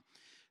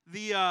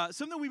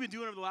Something we've been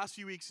doing over the last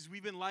few weeks is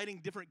we've been lighting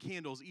different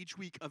candles each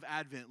week of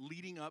Advent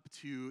leading up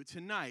to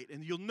tonight.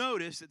 And you'll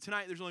notice that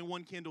tonight there's only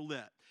one candle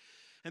lit.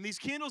 And these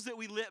candles that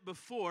we lit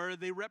before,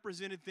 they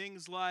represented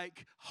things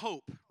like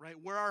hope, right?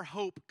 Where our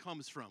hope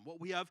comes from, what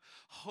we have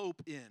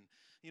hope in.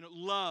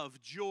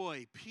 Love,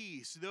 joy,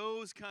 peace,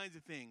 those kinds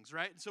of things,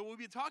 right? And so we've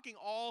been talking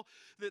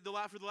for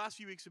the last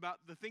few weeks about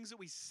the things that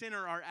we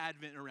center our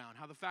Advent around,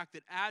 how the fact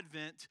that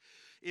Advent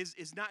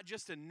is not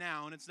just a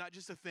noun, it's not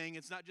just a thing,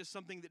 it's not just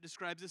something that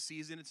describes a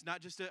season, it's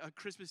not just a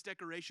Christmas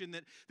decoration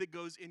that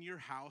goes in your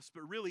house,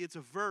 but really it's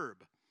a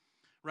verb.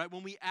 Right?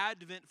 When we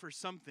advent for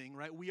something,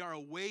 right, we are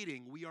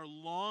awaiting, we are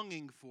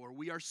longing for,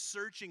 we are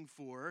searching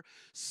for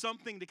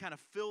something to kind of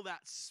fill that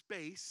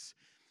space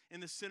in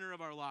the center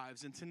of our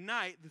lives. And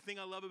tonight, the thing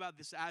I love about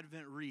this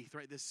Advent wreath,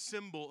 right, this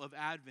symbol of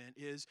Advent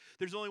is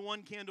there's only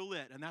one candle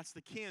lit, and that's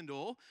the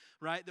candle,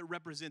 right, that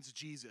represents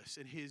Jesus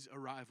and his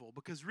arrival.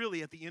 Because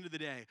really, at the end of the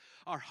day,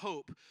 our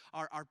hope,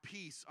 our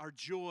peace, our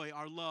joy,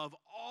 our love,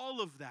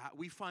 all of that,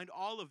 we find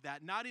all of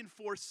that, not in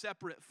four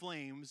separate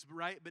flames,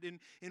 right, but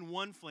in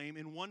one flame,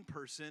 in one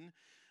person,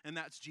 and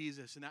that's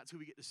Jesus. And that's who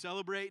we get to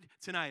celebrate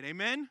tonight.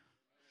 Amen?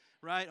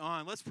 Right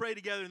on. Let's pray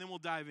together and then we'll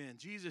dive in.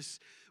 Jesus,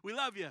 we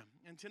love you.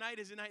 And tonight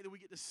is the night that we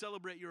get to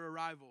celebrate your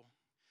arrival.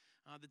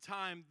 The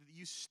time that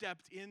you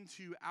stepped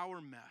into our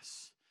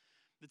mess.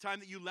 The time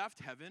that you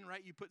left heaven,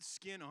 right? You put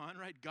skin on,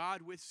 right?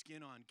 God with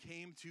skin on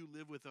came to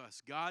live with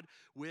us. God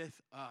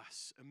with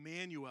us.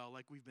 Emmanuel,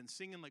 like we've been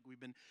singing, like we've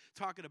been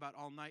talking about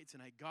all night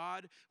tonight.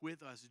 God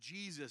with us.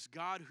 Jesus,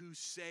 God who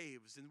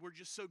saves. And we're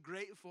just so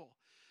grateful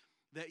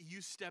that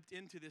you stepped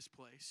into this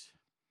place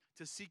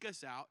to seek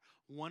us out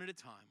one at a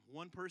time,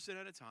 one person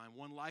at a time,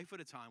 one life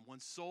at a time, one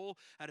soul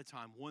at a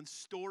time, one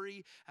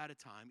story at a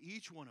time.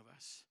 Each one of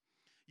us,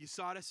 you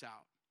sought us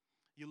out.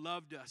 You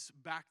loved us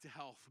back to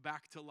health,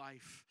 back to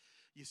life.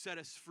 You set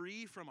us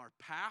free from our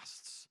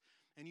pasts,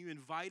 and you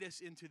invite us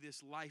into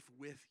this life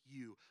with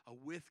you, a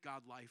with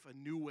God life, a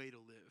new way to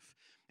live.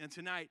 And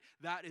tonight,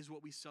 that is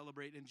what we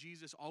celebrate. And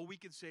Jesus, all we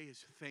can say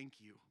is thank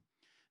you.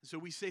 And so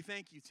we say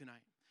thank you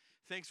tonight.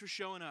 Thanks for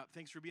showing up.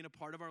 Thanks for being a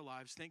part of our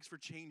lives. Thanks for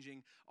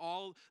changing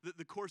all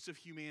the course of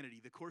humanity,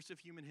 the course of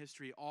human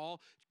history,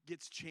 all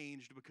gets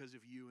changed because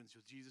of you. And so,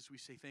 Jesus, we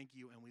say thank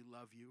you and we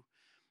love you.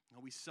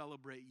 And we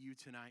celebrate you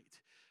tonight.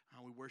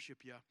 We worship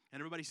you.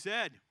 And everybody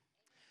said,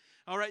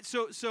 all right,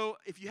 so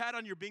if you had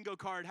on your bingo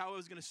card how I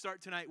was going to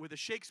start tonight with a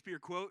Shakespeare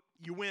quote,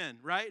 you win,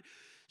 right?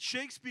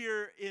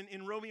 Shakespeare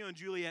in Romeo and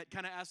Juliet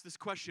kind of asked this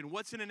question,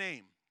 what's in a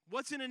name?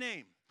 What's in a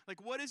name?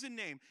 Like, what is a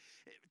name?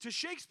 To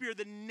Shakespeare,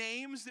 the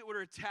names that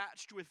were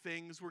attached with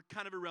things were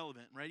kind of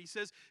irrelevant, right? He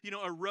says,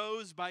 a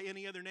rose by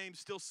any other name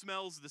still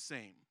smells the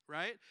same,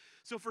 right?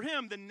 So for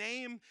him, the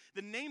name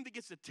that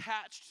gets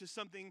attached to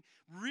something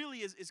really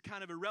is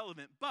kind of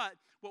irrelevant. But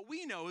what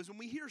we know is when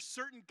we hear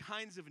certain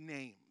kinds of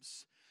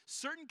names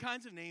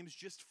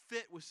just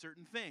fit with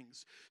certain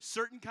things.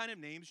 Certain kind of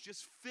names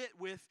just fit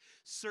with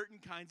certain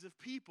kinds of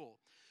people.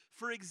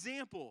 For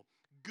example,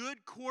 good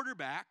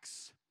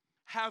quarterbacks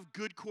have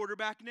good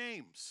quarterback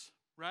names,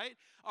 right?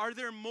 Are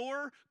there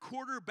more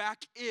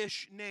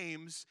quarterback-ish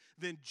names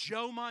than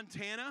Joe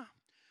Montana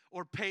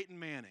or Peyton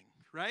Manning,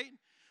 right?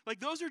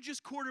 Like those are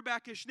just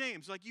quarterback-ish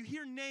names. Like you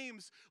hear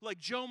names like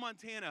Joe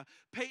Montana,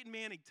 Peyton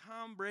Manning,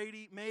 Tom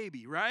Brady,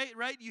 maybe, right?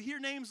 You hear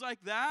names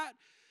like that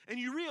and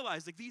you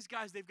realize like these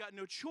guys, they've got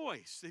no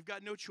choice. They've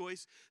got no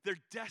choice. They're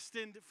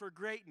destined for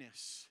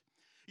greatness.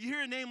 You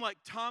hear a name like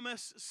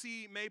Thomas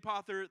C.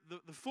 Maypother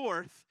the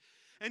fourth,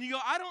 and you go,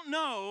 I don't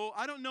know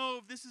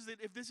if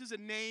this is a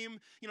name,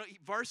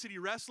 varsity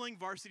wrestling,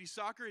 varsity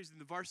soccer, he's in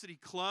the varsity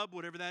club,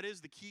 whatever that is,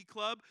 the Key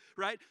Club,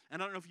 right?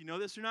 And I don't know if you know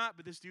this or not,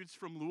 but this dude's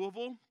from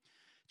Louisville,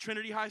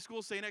 Trinity High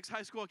School, St. X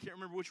High School, I can't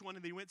remember which one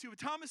they went to, but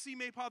Thomas C.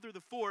 Maypother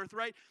IV,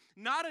 right?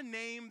 Not a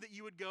name that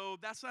you would go,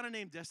 that's not a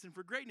name destined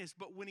for greatness,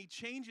 but when he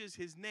changes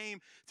his name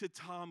to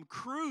Tom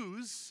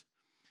Cruise,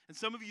 and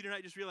some of you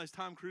tonight just realized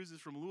Tom Cruise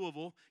is from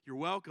Louisville. You're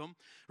welcome,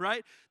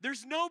 right?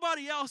 There's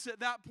nobody else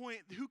at that point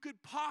who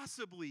could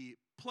possibly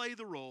play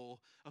the role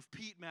of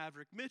Pete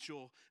Maverick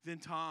Mitchell than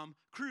Tom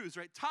Cruise,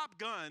 right? Top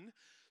Gun,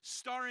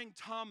 starring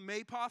Tom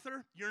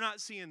Maypother, you're not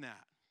seeing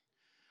that.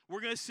 We're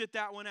going to sit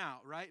that one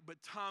out, right? But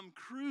Tom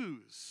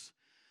Cruise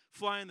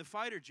flying the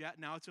fighter jet,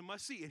 now it's a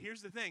must-see. And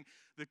here's the thing.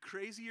 The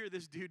crazier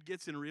this dude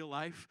gets in real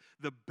life,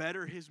 the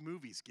better his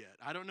movies get.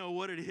 I don't know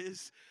what it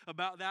is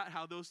about that,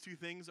 how those two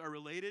things are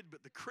related,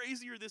 but the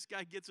crazier this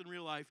guy gets in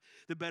real life,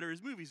 the better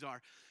his movies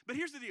are. But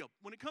here's the deal.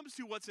 When it comes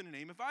to what's in a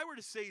name, if I were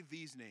to say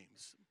these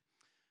names,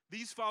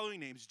 these following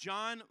names,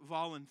 John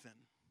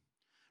Volanthen,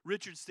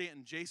 Richard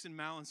Stanton, Jason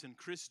Mallinson,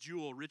 Chris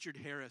Jewell, Richard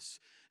Harris,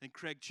 and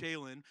Craig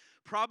Chalin,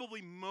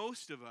 probably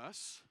most of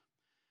us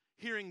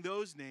hearing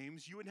those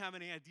names, you wouldn't have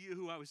any idea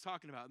who I was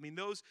talking about. I mean,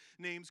 those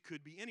names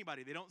could be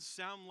anybody. They don't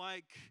sound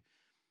like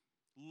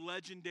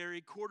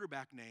legendary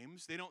quarterback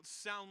names. They don't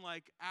sound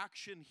like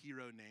action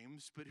hero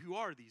names, but who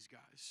are these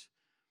guys?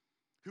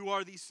 Who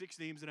are these six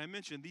names that I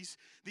mentioned? These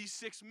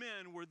six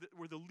men were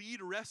the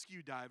lead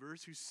rescue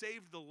divers who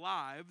saved the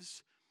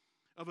lives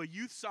of a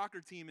youth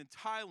soccer team in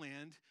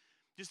Thailand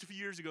just a few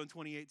years ago in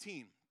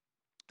 2018.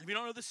 If you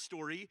don't know the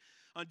story,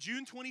 on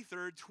June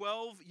 23rd,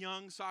 12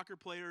 young soccer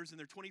players and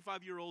their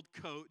 25-year-old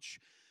coach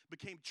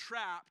became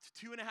trapped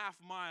 2.5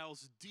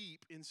 miles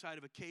deep inside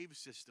of a cave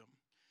system.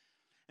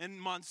 And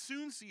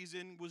monsoon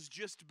season was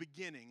just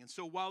beginning. And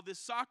so while this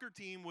soccer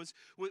team was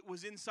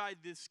inside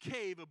this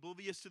cave,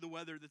 oblivious to the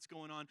weather that's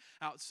going on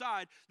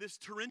outside, this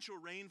torrential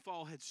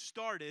rainfall had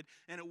started,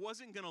 and it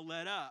wasn't going to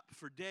let up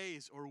for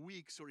days or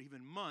weeks or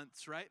even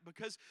months, right?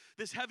 Because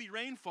this heavy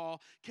rainfall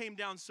came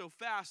down so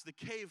fast, the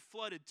cave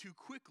flooded too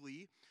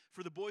quickly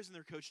for the boys and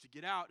their coach to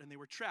get out, and they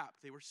were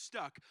trapped. They were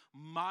stuck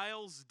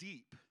miles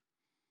deep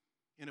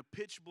in a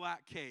pitch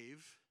black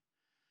cave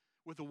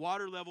with the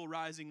water level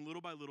rising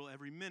little by little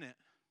every minute.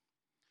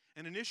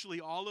 And initially,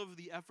 all of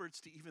the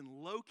efforts to even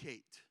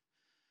locate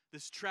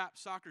this trapped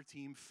soccer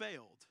team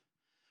failed.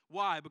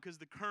 Why? Because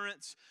the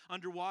currents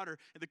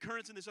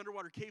in this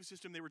underwater cave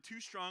system, they were too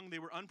strong, they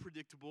were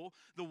unpredictable.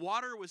 The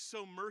water was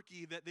so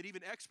murky that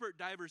even expert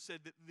divers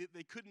said that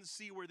they couldn't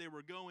see where they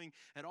were going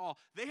at all.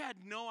 They had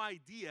no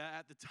idea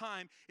at the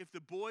time if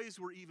the boys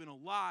were even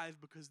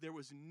alive because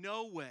there's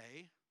no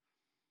way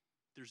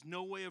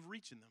of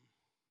reaching them.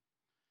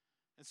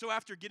 And so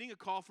after getting a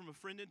call from a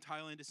friend in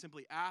Thailand to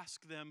simply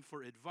ask them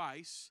for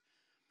advice,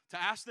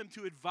 to ask them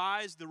to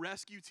advise the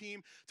rescue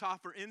team, to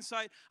offer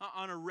insight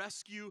on a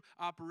rescue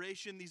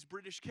operation, these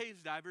British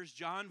cave divers,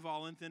 John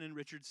Volanthen and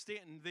Richard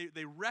Stanton,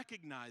 they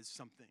recognized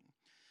something.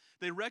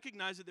 They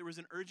recognized that there was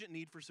an urgent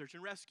need for search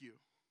and rescue.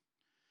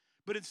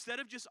 But instead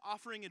of just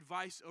offering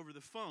advice over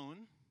the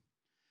phone,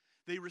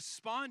 they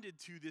responded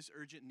to this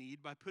urgent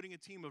need by putting a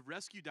team of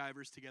rescue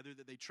divers together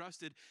that they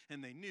trusted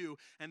and they knew,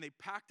 and they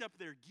packed up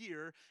their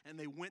gear and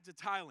they went to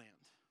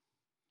Thailand.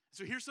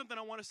 So here's something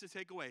I want us to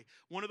take away.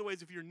 One of the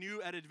ways, if you're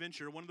new at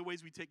Adventure, one of the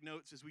ways we take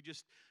notes is we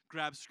just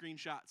grab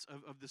screenshots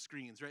of the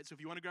screens, right? So if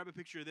you want to grab a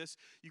picture of this,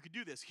 you could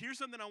do this. Here's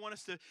something I want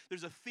us to,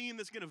 there's a theme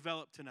that's going to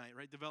develop tonight,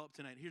 right?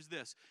 Here's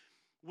this.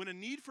 When a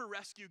need for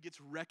rescue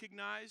gets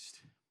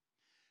recognized,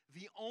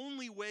 the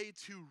only way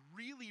to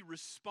really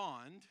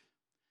respond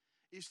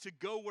is to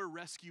go where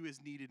rescue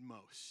is needed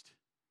most.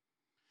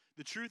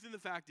 The truth and the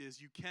fact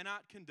is you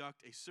cannot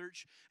conduct a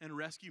search and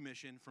rescue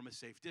mission from a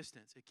safe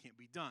distance. It can't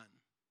be done.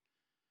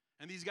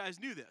 And these guys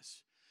knew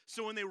this.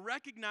 So when they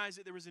recognized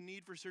that there was a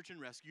need for search and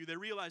rescue, they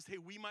realized, hey,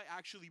 we might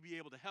actually be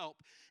able to help.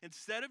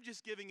 Instead of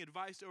just giving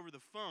advice over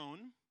the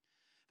phone,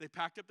 they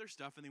packed up their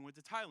stuff and they went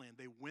to Thailand.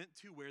 They went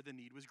to where the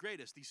need was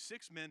greatest. These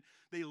 6 men,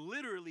 they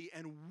literally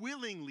and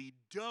willingly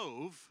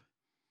dove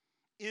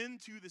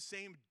into the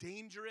same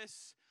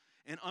dangerous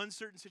and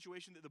uncertain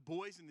situation that the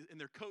boys and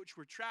their coach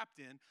were trapped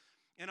in.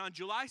 And on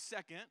July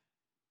 2nd,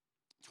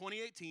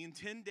 2018,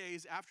 10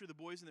 days after the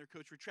boys and their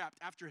coach were trapped,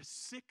 after a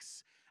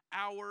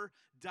 6-hour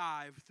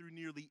dive through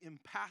nearly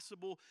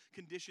impassable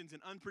conditions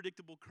and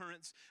unpredictable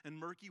currents and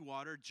murky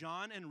water,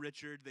 John and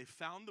Richard, they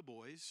found the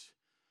boys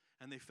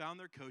and they found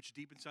their coach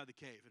deep inside the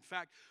cave. In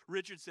fact,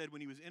 Richard said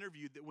when he was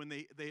interviewed that when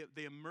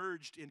they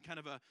emerged in kind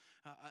of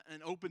an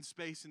open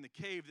space in the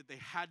cave that they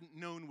hadn't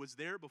known was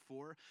there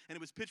before, and it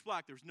was pitch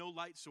black, there was no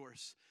light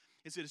source.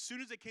 He said as soon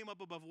as they came up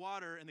above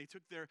water and they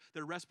took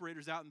their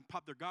respirators out and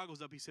popped their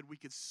goggles up, he said we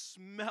could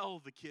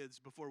smell the kids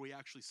before we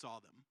actually saw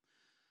them.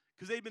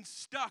 Because they'd been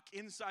stuck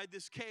inside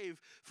this cave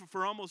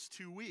for almost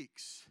 2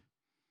 weeks.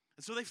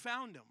 And so they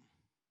found them.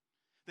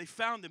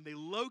 They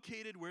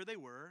located where they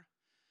were,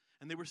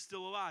 and they were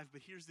still alive.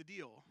 But here's the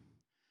deal.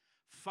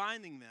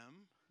 Finding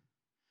them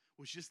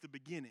was just the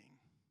beginning.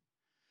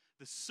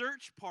 The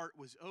search part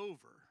was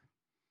over.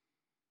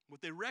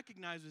 What they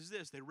recognized was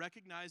this. They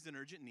recognized an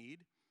urgent need.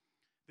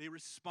 They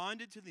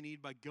responded to the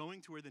need by going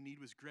to where the need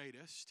was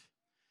greatest.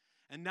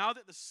 And now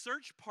that the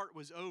search part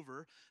was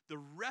over, the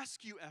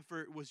rescue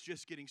effort was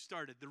just getting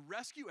started. The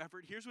rescue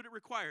effort, here's what it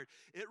required.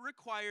 It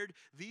required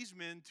these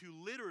men to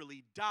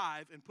literally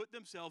dive and put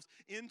themselves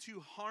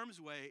into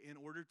harm's way in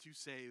order to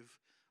save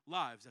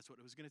lives. That's what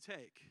it was going to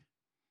take.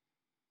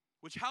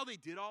 Which, how they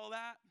did all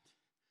that,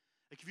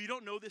 like if you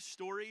don't know this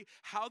story,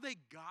 how they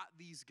got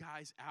these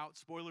guys out,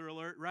 spoiler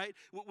alert, right?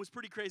 What was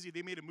pretty crazy,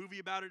 they made a movie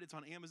about it. It's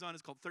on Amazon.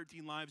 It's called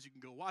 13 Lives. You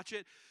can go watch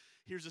it.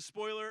 Here's a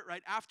spoiler,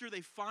 right? After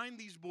they find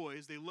these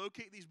boys, they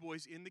locate these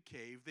boys in the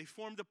cave, they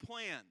formed a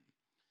plan.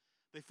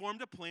 They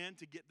formed a plan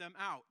to get them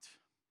out.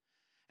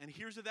 And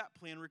here's what that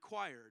plan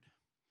required.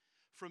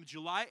 From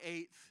July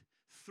 8th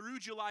through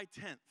July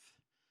 10th,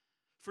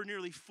 for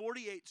nearly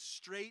 48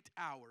 straight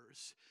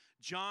hours,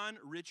 John,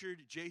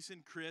 Richard,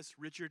 Jason, Chris,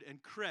 Richard,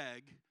 and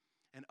Craig,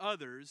 and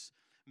others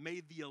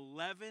made the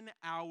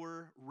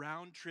 11-hour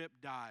round-trip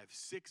dive,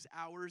 6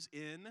 hours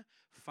in,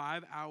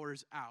 5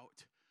 hours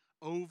out,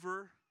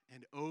 over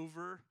and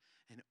over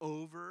and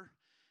over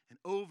and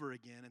over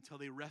again until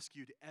they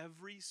rescued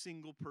every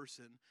single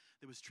person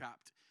that was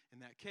trapped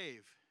in that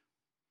cave.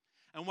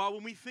 And while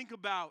when we think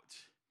about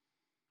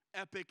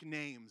epic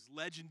names,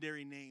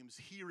 legendary names,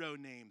 hero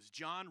names,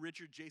 John,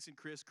 Richard, Jason,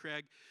 Chris,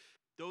 Craig,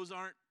 those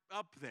aren't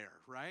up there,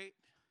 right?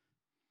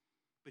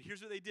 But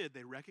here's what they did.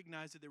 They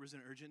recognized that there was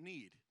an urgent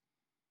need.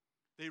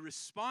 They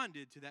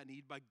responded to that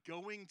need by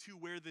going to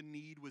where the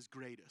need was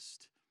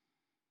greatest.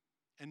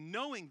 And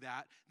knowing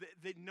that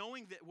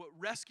knowing that what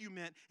rescue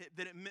meant,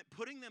 that it meant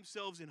putting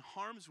themselves in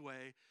harm's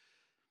way,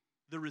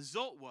 the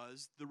result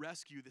was the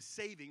rescue, the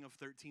saving of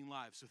 13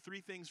 lives. So 3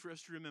 things for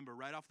us to remember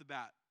right off the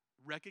bat: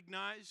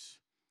 recognize,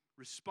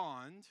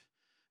 respond,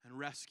 and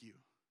rescue.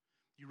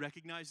 You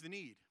recognize the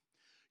need.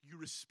 You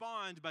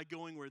respond by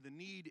going where the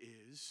need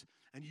is,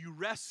 and you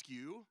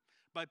rescue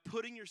by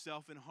putting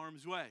yourself in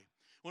harm's way.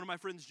 One of my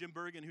friends, Jim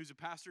Bergen, who's a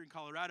pastor in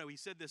Colorado, he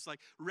said this, like,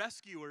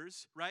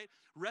 rescuers, right?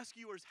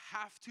 Rescuers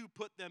have to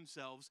put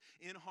themselves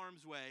in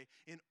harm's way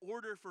in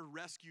order for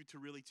rescue to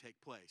really take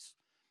place.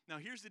 Now,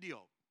 here's the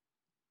deal.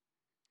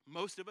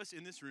 Most of us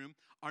in this room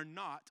are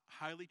not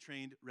highly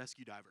trained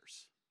rescue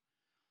divers.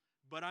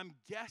 But I'm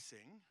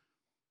guessing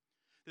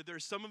that there are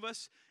some of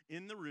us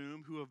in the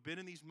room who have been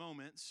in these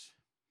moments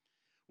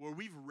where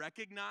we've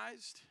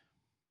recognized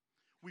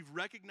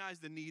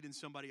the need in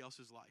somebody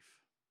else's life.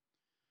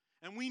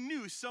 And we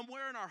knew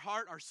somewhere in our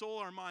heart, our soul,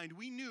 our mind,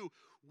 we knew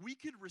we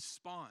could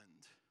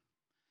respond.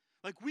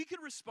 Like, we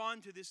could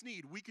respond to this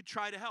need. We could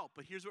try to help.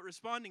 But here's what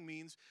responding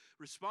means.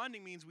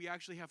 Responding means we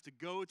actually have to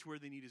go to where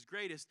the need is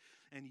greatest.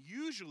 And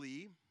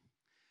usually,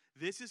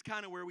 this is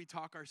kind of where we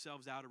talk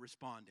ourselves out of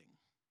responding.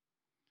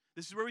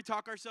 This is where we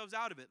talk ourselves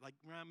out of it. Like,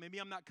 maybe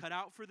I'm not cut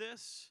out for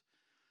this.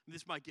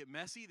 This might get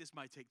messy. This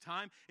might take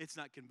time. It's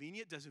not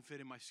convenient. Doesn't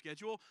fit in my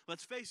schedule.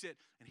 Let's face it.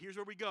 And here's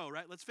where we go,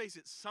 right? Let's face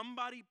it.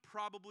 Somebody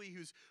probably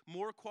who's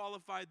more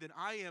qualified than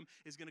I am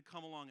is going to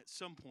come along at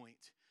some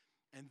point,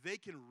 and they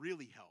can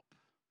really help.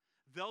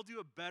 They'll do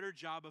a better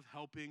job of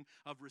helping,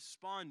 of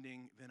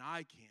responding than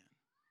I can.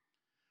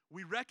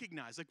 We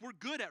recognize, like, we're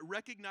good at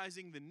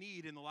recognizing the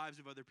need in the lives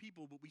of other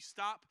people, but we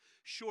stop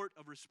short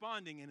of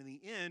responding, and in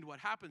the end, what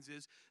happens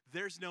is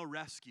there's no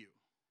rescue.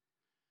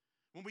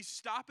 When we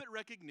stop at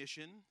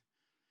recognition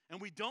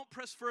and we don't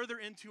press further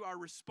into our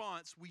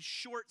response, we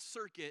short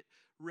circuit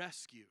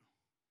rescue.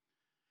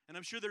 And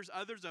I'm sure there's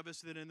others of us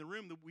that in the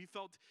room that we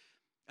felt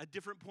at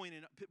different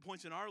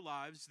points in our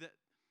lives that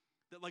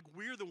like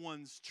we're the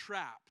ones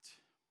trapped.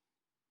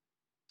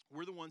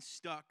 We're the ones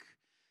stuck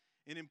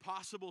in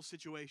impossible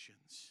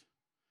situations.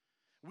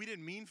 We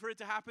didn't mean for it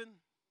to happen.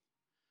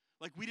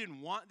 Like, we didn't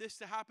want this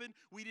to happen.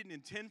 We didn't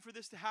intend for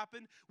this to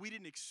happen. We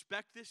didn't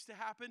expect this to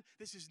happen.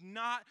 This is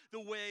not the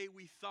way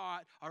we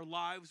thought our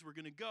lives were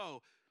going to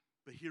go.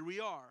 But here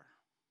we are.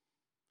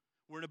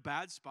 We're in a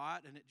bad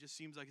spot, and it just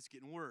seems like it's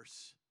getting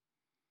worse.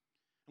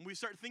 And we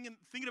start thinking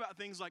about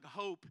things like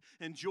hope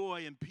and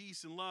joy and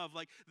peace and love.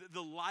 Like,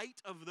 the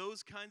light of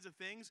those kinds of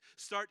things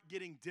start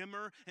getting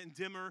dimmer and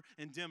dimmer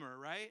and dimmer,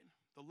 right?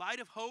 The light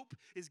of hope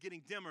is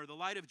getting dimmer. The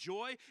light of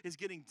joy is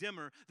getting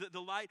dimmer.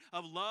 The light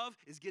of love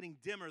is getting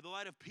dimmer. The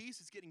light of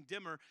peace is getting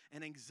dimmer.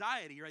 And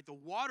anxiety, right, the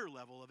water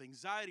level of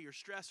anxiety or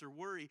stress or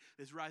worry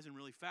is rising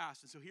really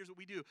fast. And so here's what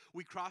we do.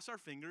 We cross our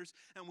fingers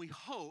and we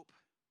hope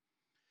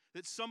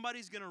that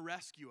somebody's going to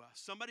rescue us.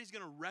 Somebody's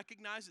going to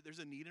recognize that there's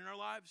a need in our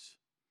lives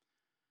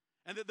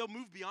and that they'll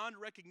move beyond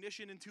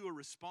recognition into a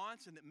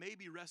response and that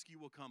maybe rescue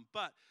will come.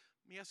 But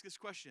let me ask this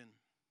question.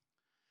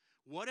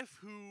 What if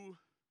who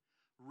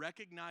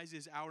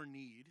recognizes our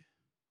need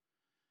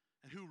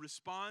and who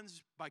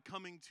responds by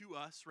coming to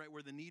us, right,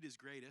 where the need is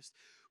greatest,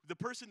 the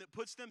person that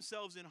puts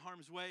themselves in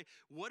harm's way,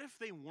 what if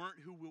they weren't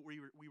who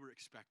we were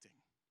expecting?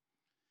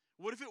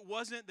 What if it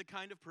wasn't the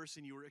kind of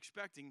person you were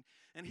expecting?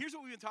 And here's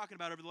what we've been talking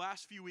about over the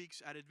last few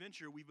weeks at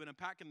Adventure. We've been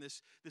unpacking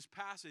this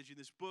passage in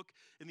this book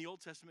in the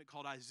Old Testament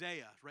called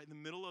Isaiah, right in the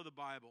middle of the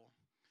Bible.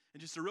 And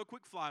just a real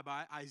quick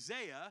flyby,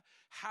 Isaiah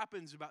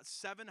happens about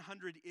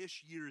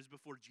 700-ish years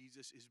before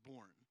Jesus is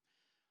born.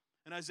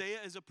 And Isaiah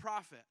is a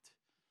prophet.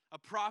 A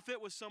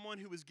prophet was someone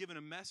who was given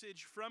a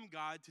message from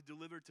God to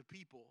deliver to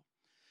people.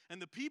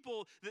 And the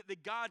people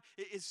that God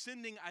is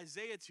sending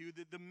Isaiah to,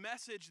 the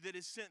message that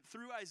is sent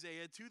through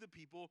Isaiah to the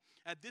people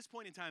at this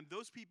point in time,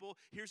 those people,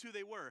 here's who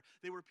they were.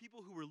 They were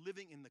people who were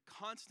living in the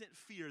constant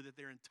fear that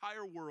their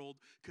entire world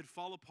could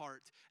fall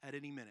apart at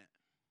any minute.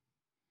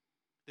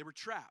 They were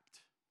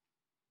trapped.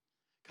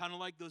 Kind of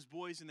like those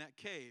boys in that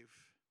cave.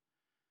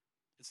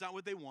 It's not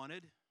what they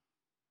wanted.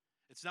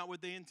 It's not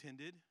what they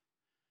intended.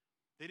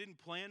 They didn't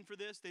plan for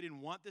this. They didn't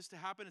want this to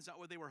happen. It's not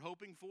what they were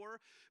hoping for.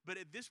 But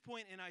at this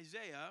point in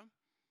Isaiah,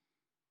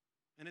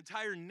 an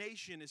entire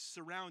nation is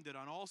surrounded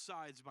on all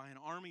sides by an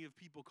army of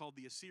people called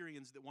the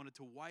Assyrians that wanted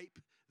to wipe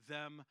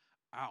them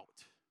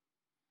out.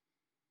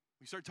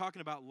 We start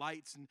talking about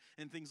lights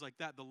and things like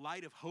that. The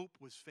light of hope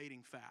was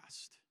fading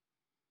fast.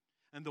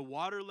 And the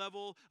water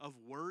level of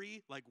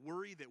worry, like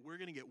worry that we're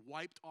going to get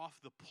wiped off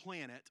the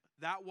planet,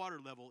 that water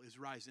level is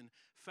rising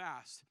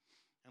fast.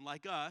 And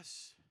like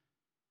us,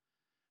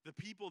 the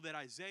people that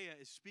Isaiah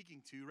is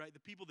speaking to, right, the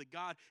people that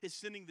God is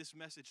sending this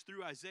message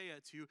through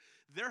Isaiah to,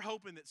 they're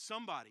hoping that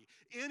somebody,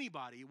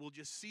 anybody, will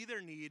just see their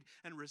need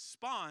and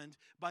respond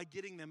by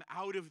getting them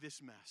out of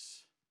this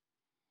mess.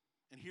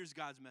 And here's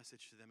God's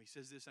message to them. He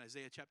says this in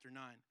Isaiah chapter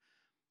 9,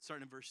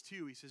 starting in verse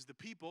 2. He says, the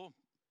people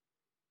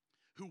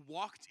who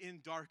walked in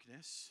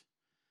darkness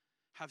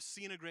have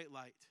seen a great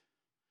light.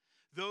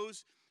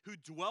 Those who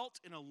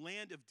dwelt in a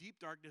land of deep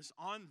darkness,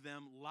 on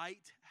them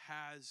light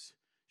has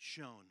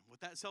shown.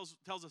 What that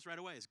tells us right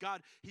away is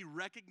God, he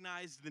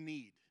recognized the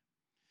need.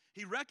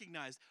 He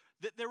recognized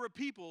that there were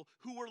people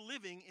who were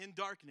living in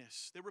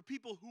darkness. There were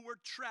people who were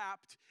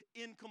trapped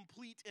in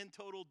complete and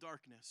total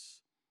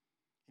darkness.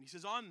 And he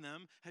says, on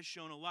them has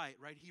shone a light,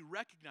 right? He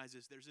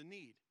recognizes there's a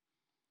need.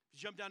 If you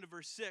jump down to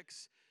verse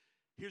 6,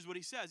 here's what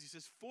he says. He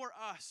says, for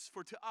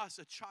to us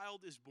a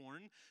child is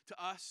born, to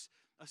us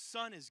a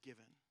son is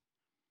given.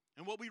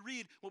 And what we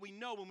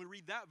know when we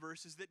read that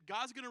verse is that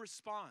God's going to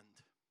respond.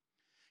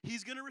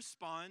 He's going to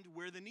respond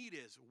where the need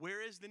is.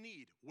 Where is the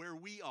need? Where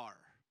we are.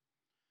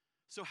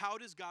 So how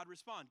does God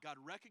respond? God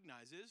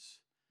recognizes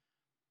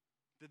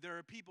that there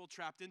are people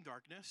trapped in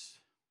darkness,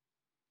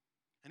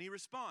 and he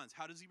responds.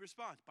 How does he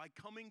respond? By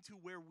coming to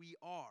where we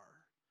are.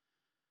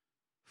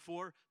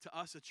 For to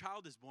us a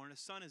child is born, a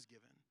son is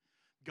given.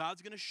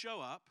 God's going to show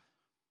up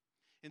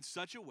in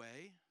such a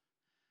way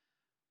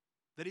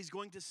that he's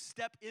going to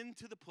step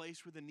into the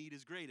place where the need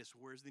is greatest.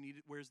 Where's the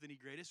need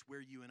greatest?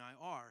 Where you and I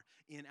are,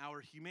 in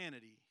our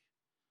humanity.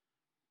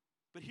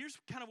 But here's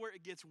kind of where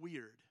it gets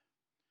weird.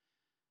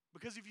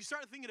 Because if you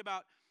start thinking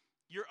about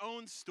your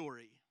own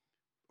story,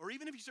 or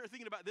even if you start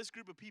thinking about this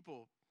group of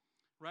people,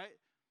 right?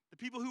 The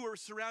people who are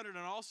surrounded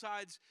on all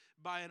sides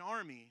by an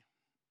army,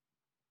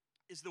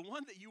 is the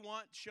one that you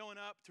want showing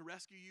up to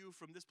rescue you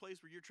from this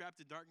place where you're trapped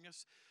in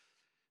darkness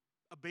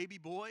a baby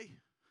boy?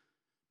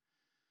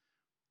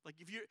 Like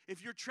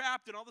if you're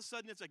trapped and all of a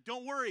sudden it's like,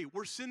 don't worry,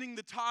 we're sending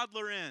the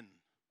toddler in.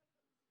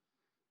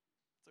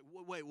 It's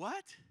like, wait,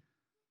 what?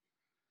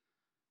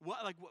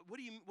 What? Like, what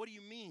do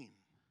you mean?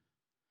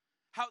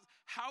 How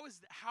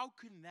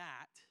can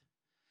that,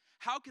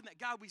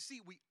 God,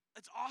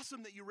 it's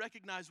awesome that you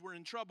recognize we're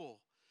in trouble.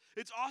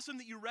 It's awesome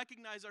that you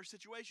recognize our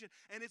situation,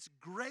 and it's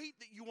great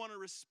that you want to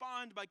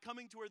respond by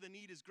coming to where the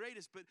need is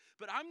greatest, but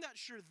I'm not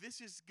sure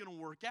this is going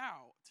to work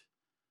out.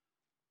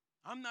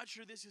 I'm not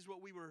sure this isn't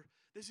what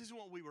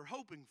we were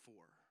hoping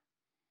for.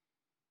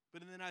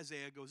 But then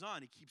Isaiah goes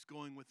on. He keeps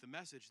going with the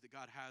message that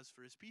God has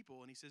for his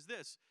people, and he says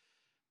this.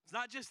 It's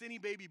not just any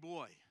baby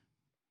boy.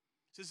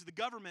 It says the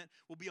government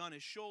will be on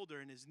his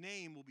shoulder, and his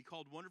name will be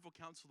called Wonderful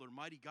Counselor,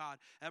 Mighty God,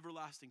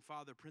 Everlasting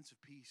Father, Prince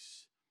of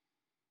Peace.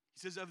 He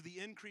says, of the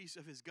increase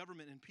of his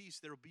government and peace,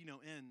 there will be no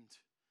end.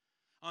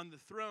 On the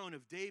throne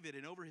of David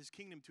and over his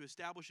kingdom to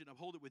establish it and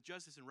uphold it with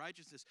justice and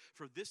righteousness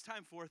from this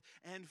time forth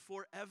and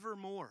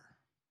forevermore.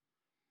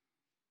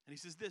 And he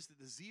says this, that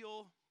the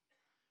zeal,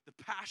 the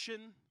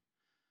passion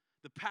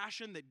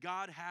that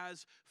God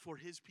has for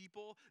his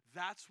people,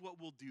 that's what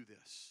will do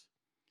this.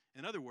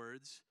 In other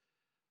words,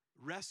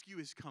 rescue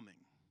is coming.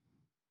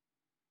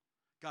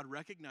 God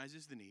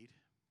recognizes the need.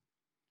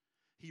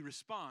 He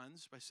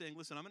responds by saying,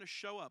 listen, I'm going to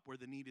show up where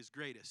the need is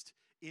greatest,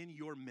 in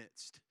your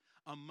midst,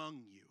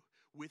 among you,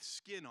 with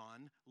skin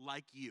on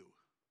like you.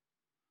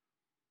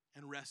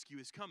 And rescue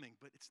is coming.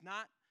 But it's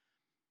not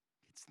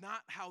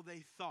how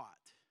they thought.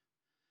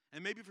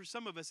 And maybe for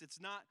some of us, it's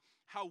not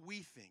how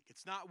we think.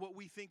 It's not what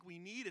we think we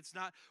need. It's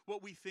not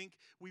what we think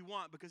we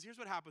want. Because here's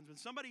what happens. When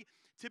somebody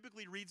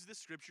typically reads this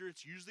scripture,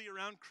 it's usually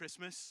around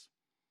Christmas.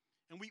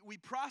 And we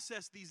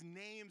process these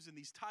names and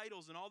these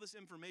titles and all this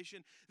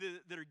information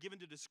that are given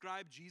to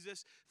describe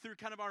Jesus through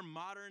kind of our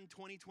modern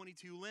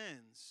 2022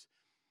 lens.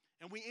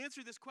 And we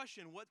answer this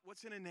question,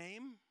 what's in a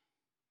name?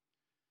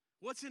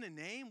 What's in a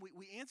name?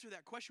 We answer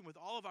that question with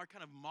all of our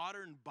kind of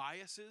modern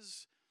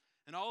biases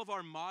and all of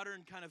our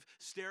modern kind of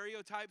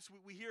stereotypes.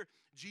 We hear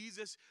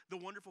Jesus, the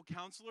Wonderful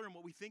Counselor, and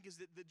what we think is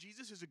that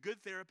Jesus is a good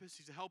therapist,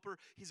 he's a helper,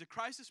 he's a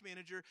crisis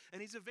manager,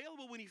 and he's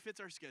available when he fits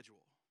our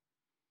schedule.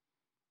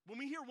 When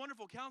we hear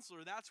Wonderful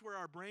Counselor, that's where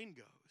our brain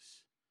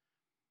goes.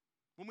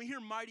 When we hear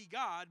Mighty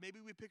God, maybe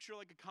we picture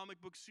like a comic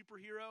book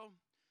superhero,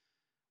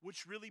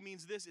 which really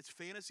means this, it's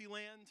fantasy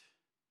land.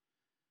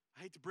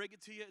 I hate to break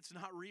it to you, it's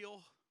not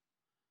real.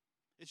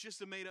 It's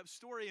just a made-up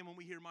story, and when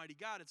we hear Mighty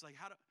God, it's like,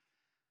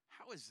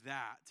 how is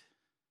that?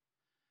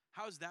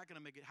 How is that going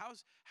to make it?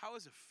 How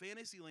is a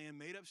fantasy land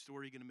made-up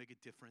story going to make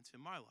a difference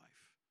in my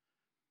life?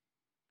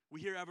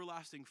 We hear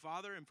Everlasting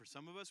Father, and for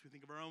some of us, we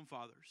think of our own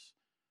fathers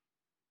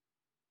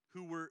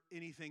who were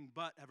anything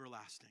but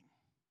everlasting.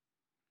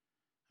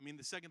 I mean,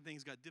 the second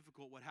things got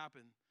difficult. What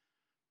happened?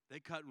 They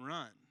cut and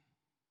run.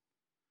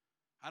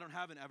 I don't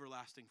have an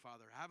everlasting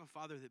father. I have a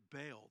father that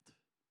bailed.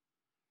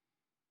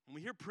 And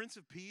we hear Prince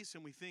of Peace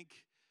and we think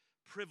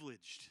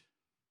privileged.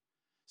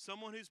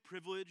 Someone who's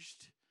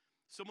privileged,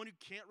 someone who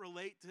can't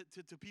relate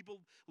to people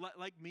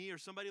like me or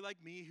somebody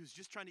like me who's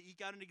just trying to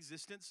eke out an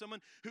existence, someone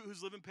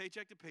who's living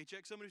paycheck to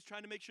paycheck, someone who's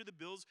trying to make sure the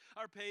bills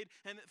are paid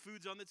and that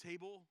food's on the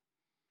table,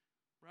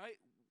 right?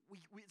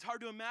 It's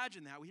hard to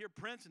imagine that. We hear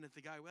Prince and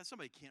think, well,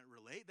 somebody can't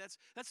relate. That's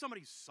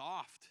somebody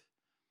soft,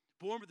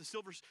 born with a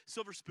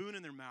silver spoon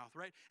in their mouth,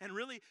 right? And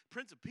really,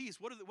 Prince of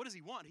Peace, what does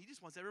he want? He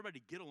just wants everybody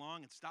to get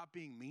along and stop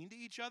being mean to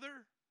each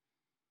other.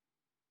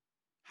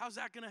 How's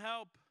that going to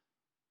help?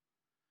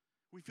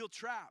 We feel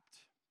trapped.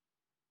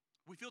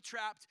 We feel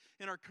trapped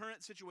in our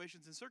current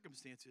situations and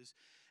circumstances.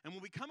 And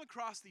when we come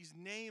across these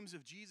names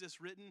of Jesus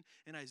written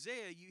in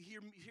Isaiah, you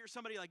hear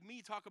somebody like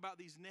me talk about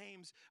these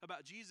names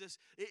about Jesus.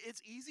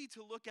 It's easy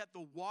to look at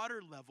the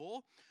water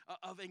level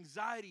of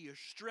anxiety or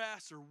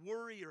stress or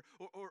worry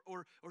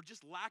or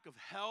just lack of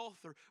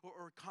health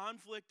or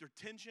conflict or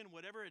tension,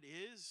 whatever it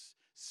is,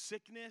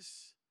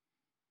 sickness.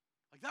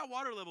 Like that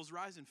water level's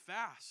rising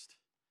fast.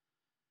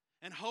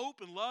 And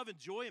hope and love and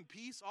joy and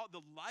peace, all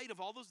the light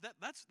of all those,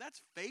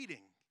 that's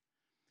fading.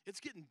 It's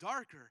getting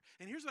darker.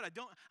 And here's what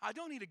I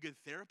don't need a good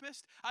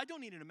therapist. I don't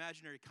need an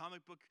imaginary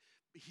comic book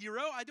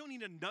hero. I don't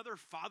need another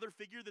father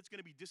figure that's going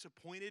to be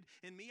disappointed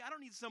in me. I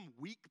don't need some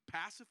weak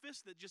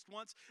pacifist that just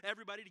wants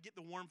everybody to get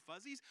the warm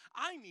fuzzies.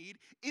 I need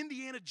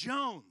Indiana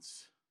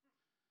Jones.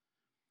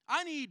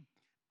 I need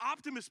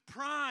Optimus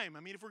Prime.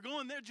 I mean, if we're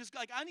going there, just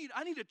like I need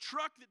a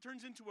truck that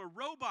turns into a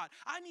robot.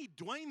 I need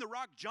Dwayne "The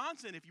Rock"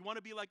 Johnson if you want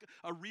to be like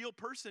a real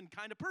person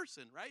kind of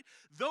person, right?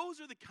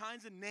 Those are the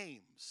kinds of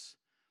names.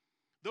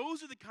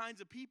 Those are the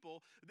kinds of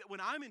people that when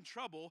I'm in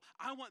trouble,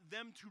 I want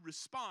them to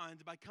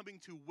respond by coming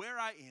to where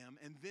I am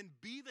and then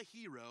be the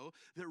hero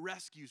that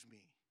rescues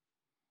me.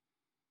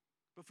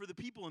 But for the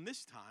people in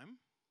this time,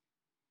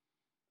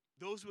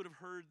 those that would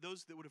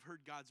have heard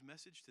God's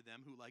message to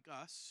them, who like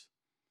us,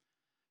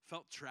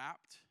 felt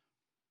trapped,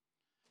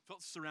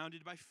 felt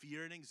surrounded by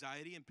fear and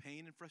anxiety and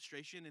pain and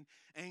frustration and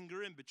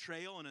anger and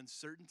betrayal and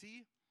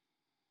uncertainty,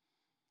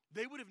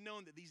 they would have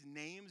known that these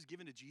names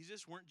given to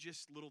Jesus weren't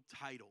just little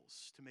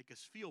titles to make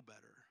us feel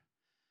better.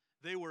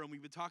 They were, and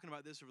we've been talking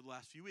about this over the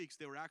last few weeks,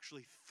 they were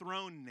actually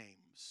throne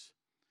names.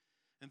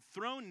 And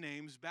throne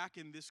names back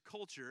in this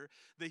culture,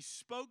 they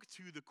spoke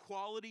to the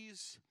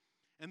qualities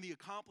and the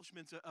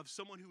accomplishments of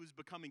someone who was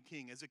becoming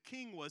king. As a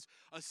king was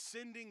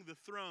ascending the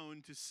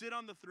throne to sit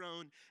on the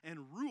throne and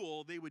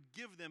rule, they would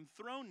give them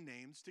throne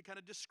names to kind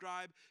of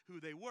describe who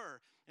they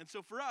were. And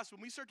so for us, when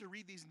we start to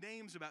read these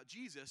names about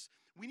Jesus,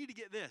 we need to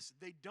get this.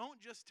 They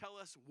don't just tell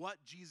us what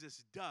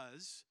Jesus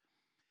does,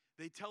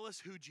 they tell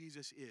us who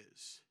Jesus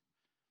is.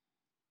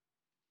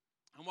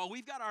 And while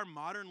we've got our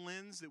modern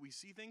lens that we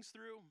see things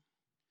through,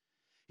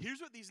 here's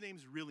what these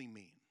names really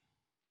mean.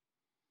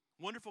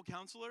 Wonderful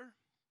Counselor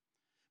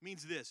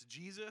means this: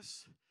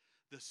 Jesus,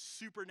 the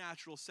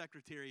supernatural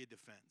Secretary of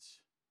Defense,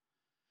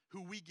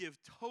 who we give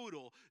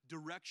total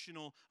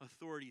directional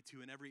authority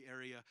to in every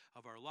area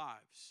of our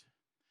lives.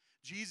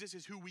 Jesus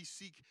is who we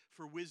seek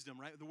for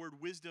wisdom, right? The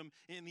word wisdom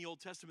in the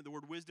Old Testament, the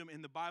word wisdom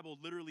in the Bible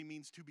literally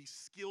means to be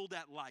skilled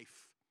at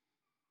life,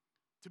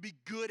 to be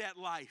good at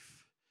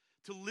life,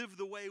 to live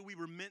the way we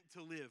were meant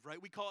to live,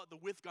 right? We call it the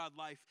with God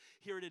life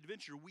here at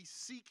Adventure. We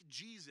seek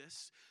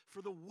Jesus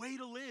for the way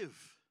to live.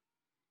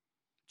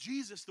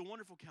 Jesus, the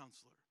wonderful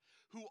Counselor,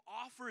 who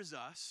offers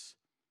us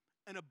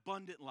an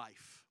abundant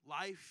life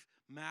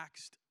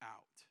maxed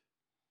out.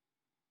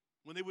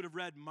 When they would have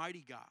read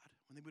Mighty God,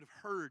 when they would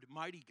have heard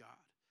Mighty God,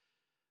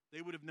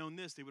 they would have known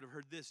this, they would have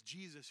heard this: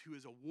 Jesus, who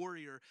is a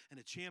warrior and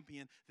a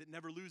champion that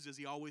never loses,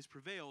 he always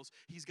prevails.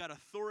 He's got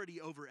authority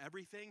over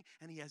everything,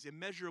 and he has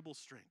immeasurable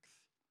strength.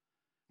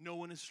 No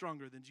one is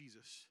stronger than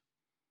Jesus.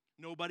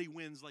 Nobody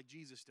wins like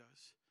Jesus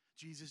does.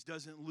 Jesus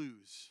doesn't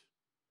lose.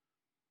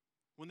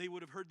 When they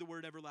would have heard the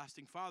word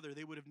everlasting Father,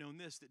 they would have known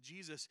this, that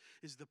Jesus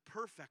is the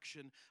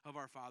perfection of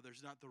our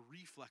fathers, not the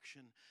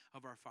reflection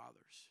of our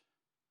fathers.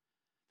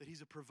 That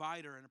he's a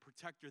provider and a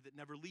protector that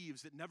never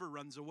leaves, that never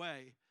runs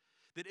away,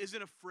 that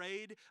isn't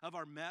afraid of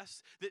our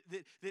mess,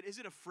 that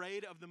isn't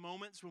afraid of the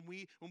moments when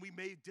we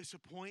may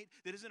disappoint,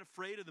 that isn't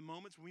afraid of the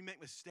moments when we make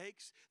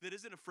mistakes, that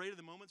isn't afraid of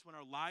the moments when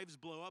our lives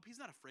blow up. He's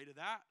not afraid of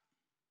that.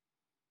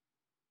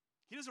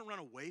 He doesn't run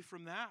away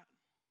from that.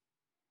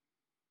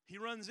 He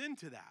runs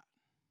into that.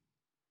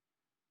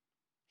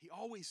 He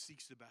always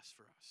seeks the best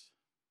for us.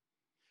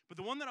 But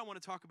the one that I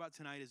want to talk about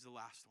tonight is the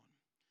last one,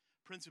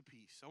 Prince of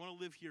Peace. I want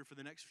to live here for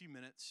the next few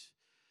minutes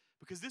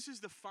because this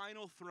is the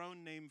final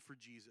throne name for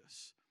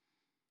Jesus.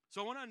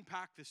 So I want to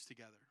unpack this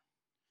together.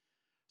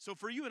 So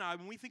for you and I,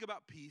 when we think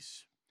about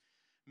peace,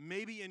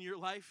 maybe in your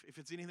life, if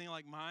it's anything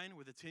like mine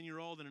with a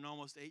 10-year-old and an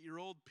almost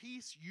 8-year-old,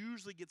 peace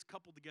usually gets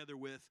coupled together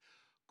with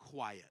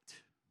quiet.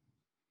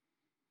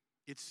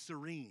 It's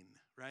serene,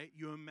 right?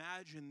 You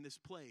imagine this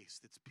place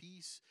that's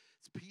peace,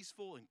 it's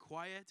peaceful and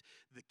quiet.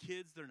 The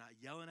kids, they're not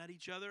yelling at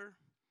each other.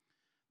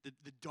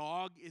 The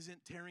dog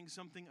isn't tearing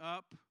something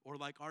up, or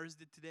like ours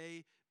did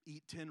today,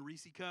 eat 10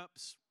 Reese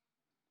cups.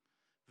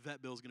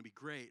 Vet bill's gonna be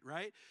great,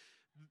 right?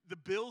 The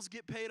bills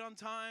get paid on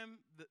time.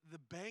 The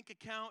bank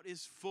account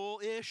is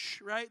full-ish,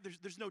 right?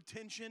 There's no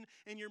tension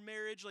in your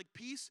marriage. Like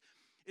peace,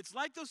 it's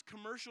like those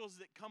commercials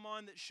that come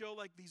on that show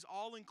like these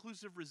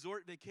all-inclusive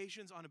resort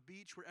vacations on a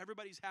beach where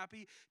everybody's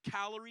happy.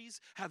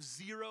 Calories have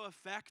zero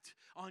effect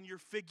on your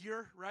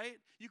figure, right?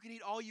 You can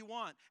eat all you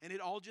want, and it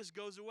all just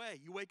goes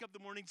away. You wake up in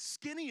the morning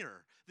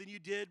skinnier than you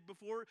did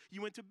before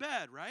you went to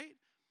bed, right?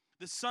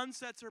 The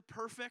sunsets are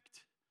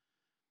perfect.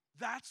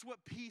 That's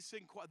what peace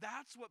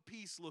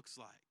looks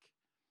like.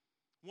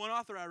 One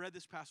author I read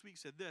this past week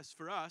said this: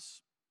 for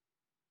us,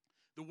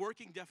 the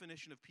working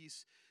definition of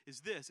peace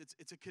is this.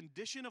 It's a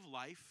condition of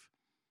life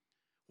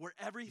where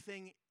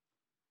everything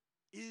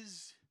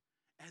is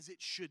as it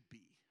should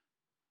be.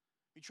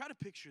 Try to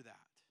picture that.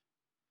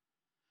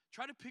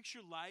 Try to picture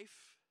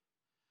life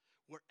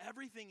where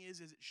everything is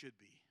as it should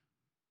be.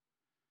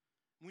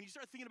 When you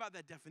start thinking about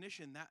that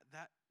definition,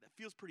 that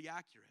feels pretty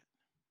accurate.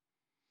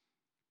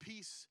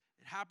 Peace,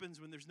 it happens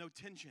when there's no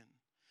tension.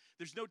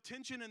 There's no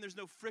tension and there's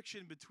no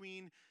friction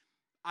between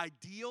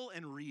ideal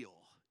and real.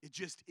 It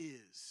just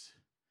is.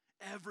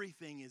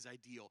 Everything is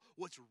ideal.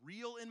 What's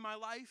real in my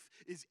life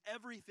is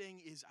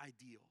everything is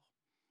ideal.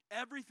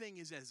 Everything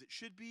is as it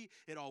should be.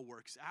 It all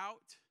works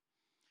out.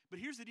 But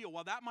here's the deal.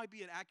 While that might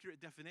be an accurate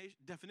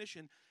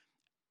definition,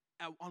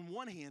 on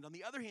one hand, on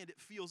the other hand,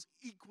 it feels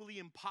equally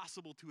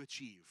impossible to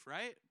achieve,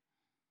 right?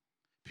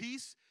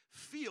 Peace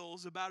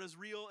feels about as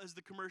real as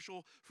the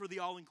commercial for the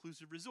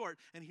all-inclusive resort.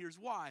 And here's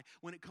why.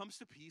 When it comes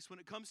to peace, when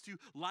it comes to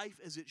life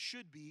as it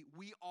should be,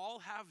 we all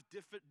have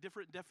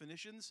different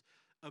definitions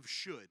of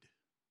should.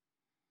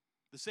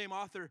 The same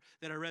author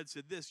that I read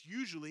said this: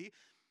 usually,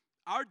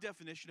 our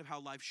definition of how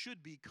life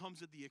should be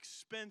comes at the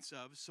expense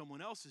of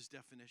someone else's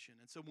definition.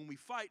 And so when we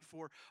fight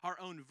for our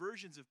own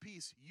versions of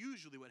peace,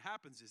 usually what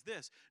happens is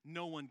this: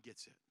 no one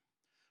gets it.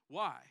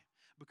 Why?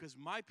 Because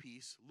my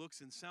peace looks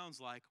and sounds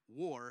like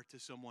war to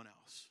someone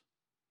else.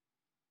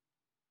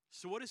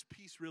 So what does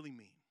peace really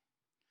mean?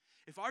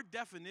 If our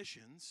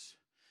definitions,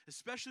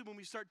 especially when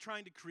we start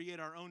trying to create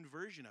our own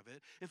version of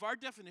it, if our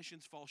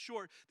definitions fall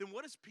short, then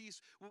what is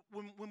peace?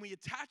 When we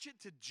attach it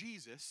to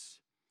Jesus,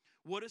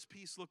 what does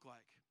peace look like?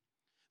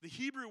 The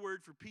Hebrew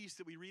word for peace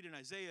that we read in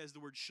Isaiah is the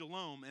word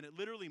shalom, and it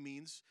literally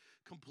means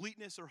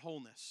completeness or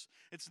wholeness.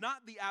 It's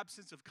not the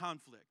absence of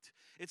conflict.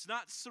 It's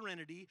not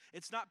serenity.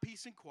 It's not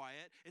peace and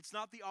quiet. It's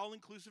not the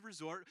all-inclusive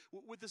resort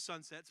with the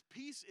sunsets.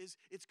 Peace is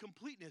its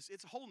completeness,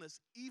 its wholeness,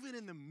 even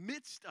in the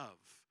midst of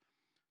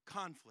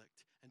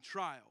conflict and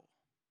trial.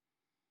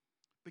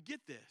 But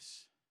get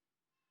this,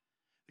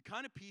 the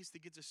kind of peace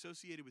that gets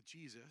associated with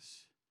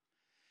Jesus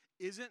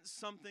isn't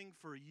something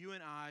for you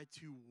and I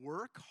to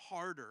work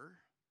harder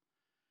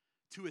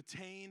to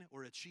attain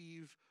or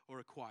achieve or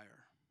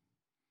acquire.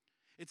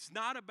 It's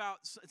not about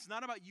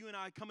you and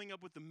I coming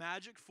up with the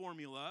magic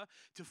formula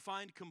to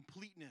find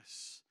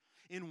completeness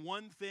in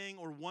one thing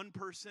or one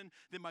person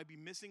that might be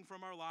missing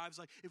from our lives.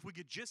 Like, if we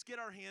could just get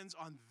our hands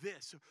on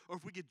this, or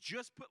if we could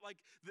just put like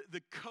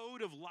the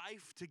code of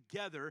life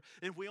together,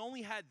 and if we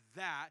only had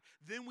that,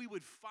 then we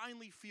would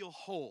finally feel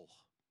whole.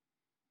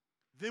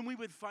 Then we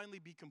would finally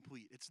be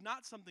complete. It's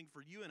not something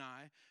for you and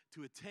I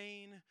to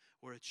attain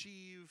or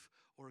achieve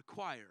or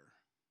acquire.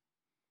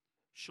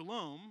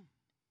 Shalom,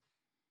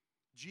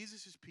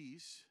 Jesus'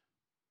 peace,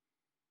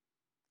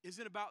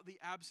 isn't about the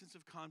absence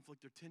of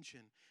conflict or tension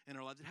in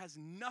our lives. It has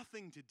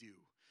nothing to do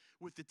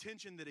with the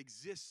tension that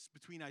exists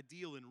between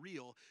ideal and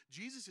real.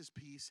 Jesus'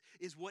 peace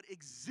is what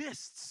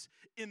exists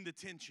in the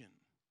tension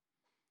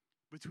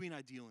between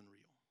ideal and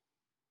real.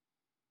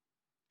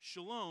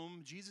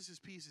 Shalom, Jesus'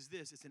 peace is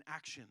this: it's an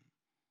action.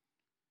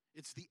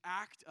 It's the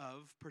act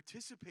of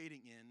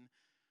participating in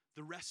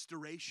the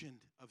restoration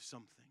of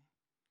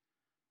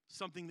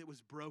something that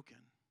was broken.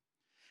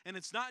 And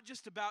it's not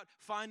just about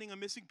finding a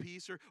missing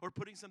piece or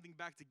putting something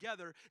back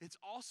together. It's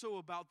also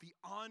about the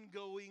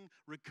ongoing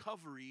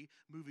recovery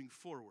moving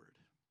forward.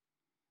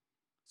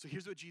 So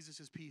here's what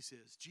Jesus' peace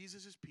is.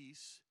 Jesus'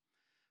 peace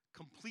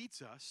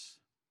completes us,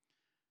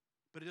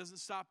 but it doesn't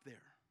stop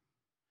there.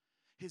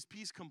 His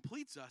peace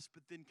completes us,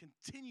 but then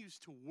continues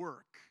to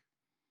work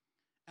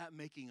at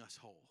making us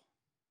whole.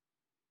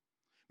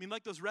 I mean,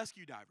 like those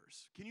rescue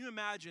divers. Can you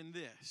imagine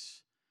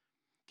this?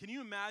 Can you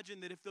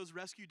imagine that if those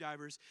rescue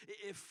divers,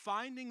 if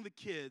finding the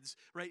kids,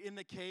 right, in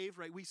the cave,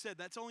 right, we said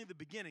that's only the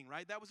beginning,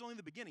 right? That was only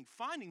the beginning.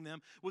 Finding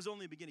them was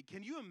only the beginning.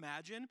 Can you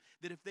imagine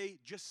that if they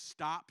just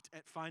stopped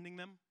at finding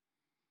them?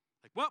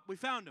 Like, well, we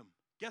found them.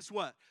 Guess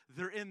what?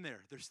 They're in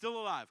there. They're still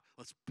alive.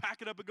 Let's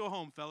pack it up and go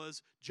home,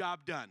 fellas.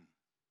 Job done.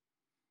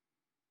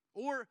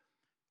 Or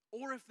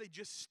if they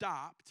just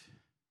stopped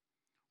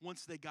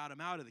once they got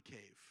them out of the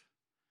cave.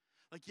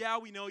 Like, yeah,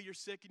 we know you're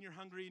sick and you're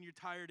hungry and you're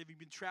tired and you've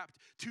been trapped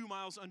 2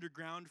 miles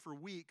underground for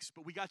weeks,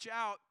 but we got you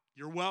out.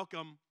 You're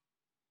welcome.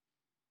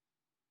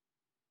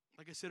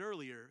 Like I said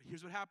earlier,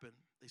 here's what happened.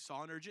 They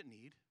saw an urgent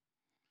need.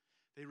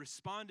 They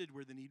responded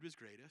where the need was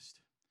greatest.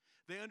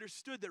 They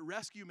understood that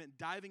rescue meant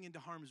diving into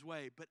harm's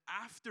way, but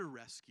after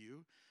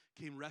rescue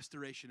came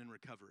restoration and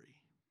recovery.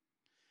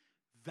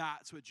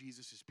 That's what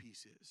Jesus'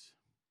 peace is.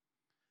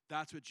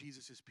 That's what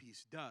Jesus'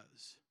 peace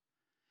does.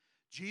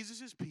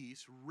 Jesus'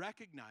 peace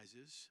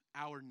recognizes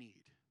our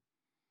need,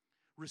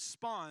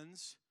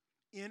 responds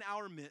in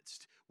our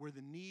midst where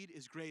the need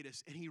is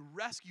greatest, and he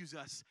rescues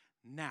us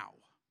now,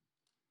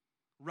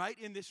 right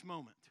in this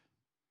moment.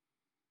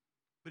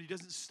 But he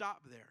doesn't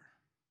stop there.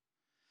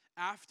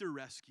 After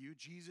rescue,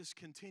 Jesus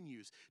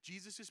continues.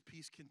 Jesus'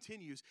 peace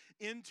continues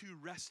into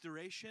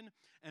restoration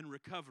and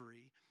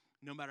recovery,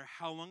 no matter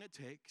how long it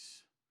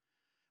takes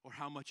or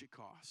how much it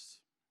costs.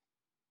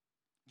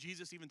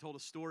 Jesus even told a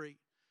story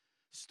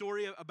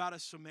Story about a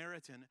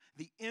Samaritan,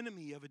 the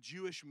enemy of a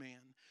Jewish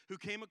man, who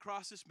came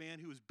across this man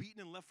who was beaten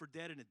and left for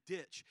dead in a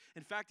ditch.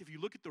 In fact, if you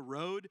look at the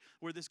road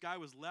where this guy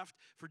was left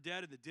for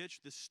dead in the ditch,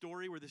 this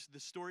story where this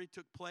story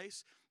took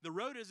place, the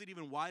road isn't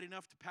even wide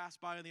enough to pass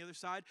by on the other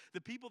side.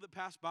 The people that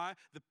passed by,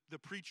 the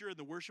preacher and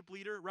the worship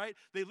leader, right,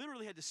 they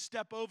literally had to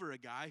step over a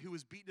guy who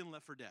was beaten and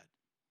left for dead.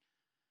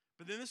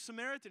 But then this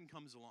Samaritan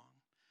comes along.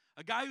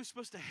 A guy who's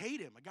supposed to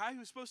hate him, a guy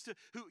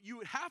who you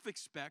would half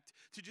expect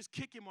to just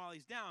kick him while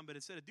he's down, but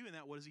instead of doing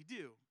that, what does he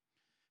do?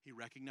 He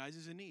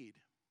recognizes a need.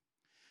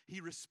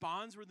 He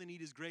responds where the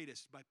need is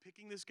greatest by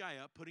picking this guy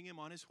up, putting him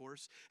on his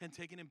horse, and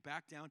taking him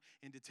back down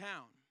into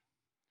town.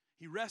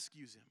 He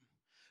rescues him,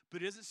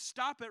 but he doesn't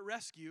stop at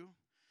rescue.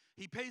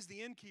 He pays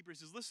the innkeeper. He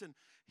says, listen,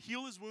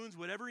 heal his wounds,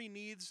 whatever he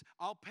needs,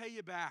 I'll pay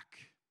you back.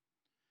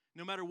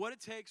 No matter what it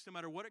takes, no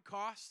matter what it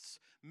costs,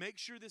 make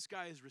sure this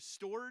guy is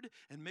restored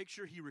and make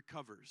sure he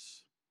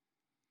recovers.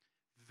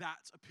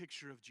 That's a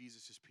picture of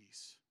Jesus'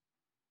 peace.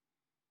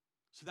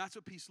 So that's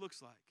what peace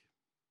looks like.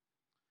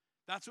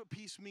 That's what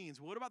peace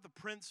means. What about the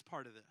prince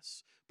part of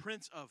this?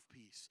 Prince of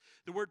peace.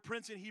 The word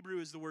prince in Hebrew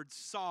is the word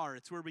sar.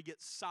 It's where we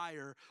get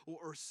sire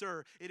or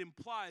sir. It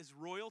implies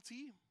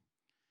royalty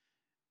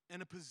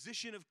and a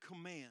position of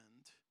command.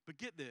 But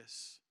get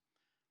this.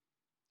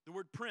 The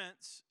word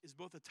prince is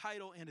both a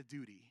title and a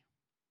duty.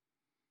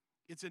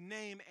 It's a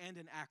name and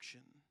an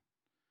action.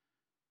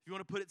 If you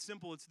want to put it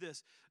simple, it's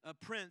this. A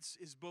prince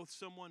is both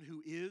someone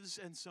who is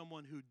and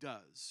someone who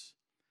does.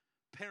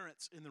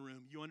 Parents in the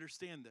room, you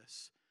understand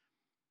this.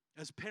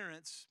 As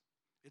parents,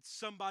 it's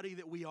somebody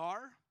that we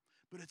are,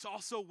 but it's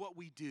also what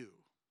we do.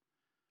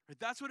 Right?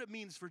 That's what it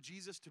means for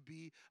Jesus to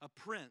be a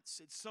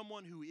prince. It's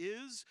someone who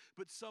is,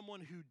 but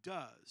someone who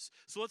does.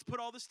 So let's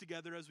put all this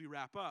together as we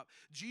wrap up.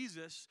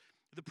 Jesus,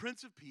 the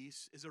Prince of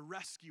Peace, is a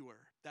rescuer.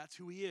 That's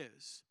who he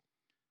is.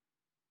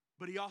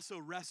 But he also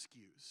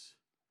rescues.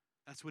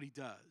 That's what he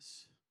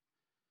does.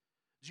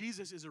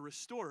 Jesus is a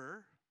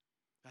restorer.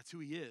 That's who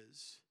he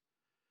is.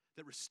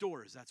 That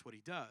restores. That's what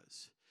he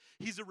does.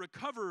 He's a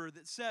recoverer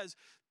that says,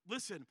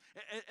 listen,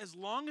 as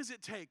long as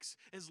it takes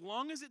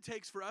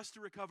for us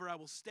to recover, I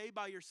will stay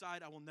by your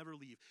side. I will never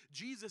leave.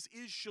 Jesus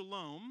is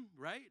shalom,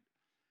 right?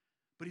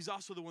 But he's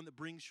also the one that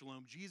brings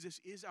shalom. Jesus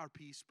is our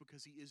peace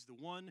because he is the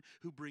one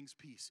who brings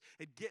peace.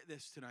 And get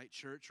this tonight,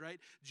 church, right?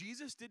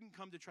 Jesus didn't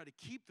come to try to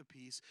keep the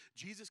peace.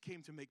 Jesus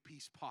came to make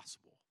peace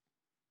possible.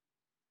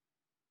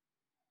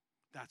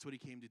 That's what he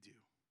came to do.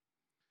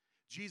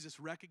 Jesus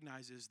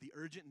recognizes the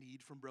urgent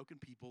need from broken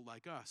people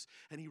like us.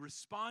 And he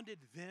responded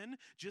then,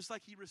 just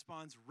like he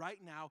responds right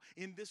now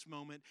in this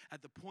moment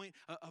at the point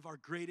of our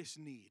greatest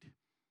need.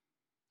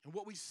 And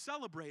what we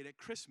celebrate at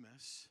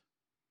Christmas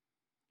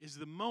is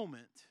the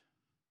moment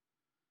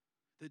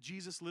that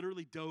Jesus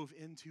literally dove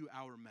into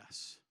our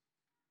mess.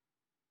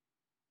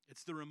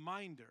 It's the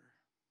reminder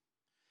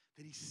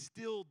that he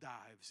still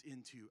dives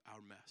into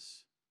our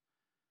mess.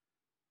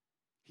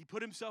 He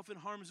put himself in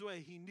harm's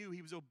way. He knew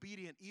he was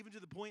obedient even to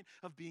the point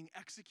of being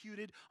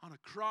executed on a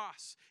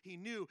cross. He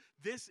knew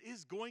this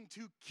is going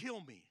to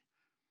kill me.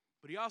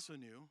 But he also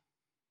knew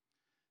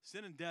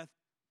sin and death,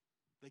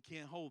 they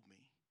can't hold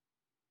me.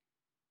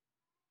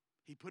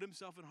 He put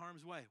himself in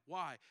harm's way.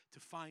 Why? To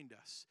find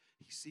us.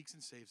 He seeks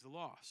and saves the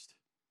lost.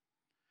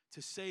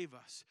 To save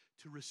us,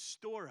 to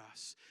restore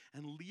us,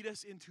 and lead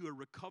us into a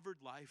recovered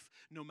life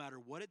no matter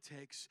what it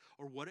takes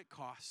or what it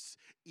costs,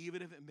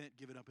 even if it meant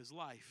giving up his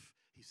life.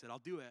 He said, I'll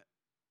do it.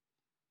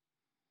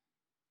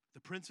 The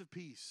Prince of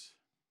Peace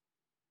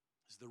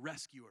is the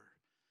rescuer,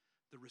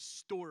 the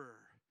restorer,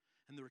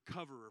 and the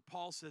recoverer.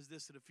 Paul says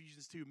this in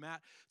Ephesians 2.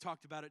 Matt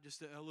talked about it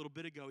just a little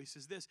bit ago. He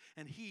says this,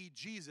 and he,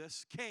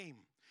 Jesus, came.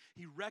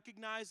 He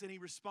recognized and he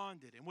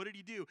responded. And what did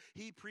he do?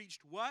 He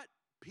preached what?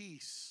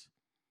 Peace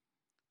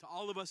to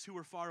all of us who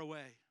were far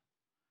away.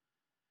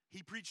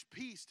 He preached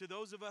peace to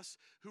those of us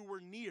who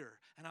were near.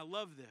 And I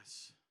love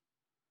this.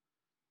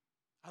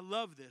 I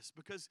love this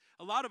because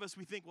a lot of us,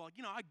 we think, well,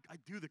 you know, I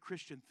do the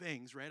Christian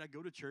things, right? I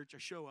go to church, I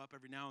show up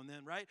every now and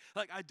then, right?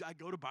 Like I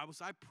go to Bible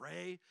study, I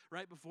pray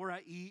right before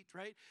I eat,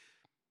 right?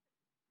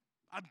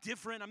 I'm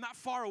different. I'm not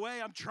far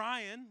away. I'm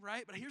trying,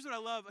 right? But here's what I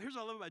love. Here's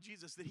what I love about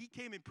Jesus, that he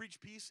came and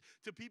preached peace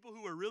to people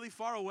who are really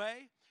far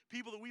away,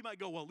 people that we might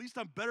go, well, at least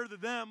I'm better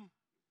than them.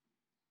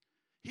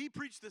 He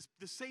preached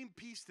the same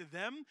peace to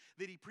them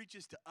that he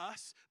preaches to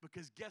us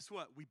because guess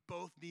what? We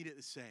both need it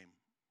the same.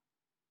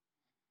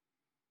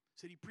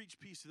 Said he preached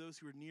peace to those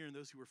who were near and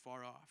those who were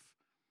far off,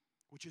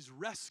 which is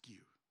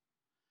rescue.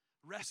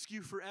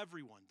 Rescue for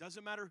everyone.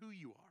 Doesn't matter who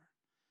you are.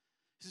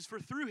 This is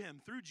for through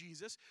him, through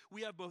Jesus,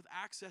 we have both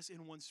access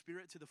in one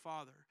spirit to the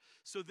Father.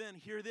 So then,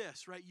 hear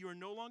this, right? You are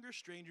no longer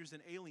strangers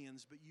and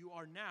aliens, but you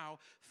are now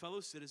fellow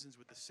citizens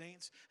with the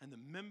saints and the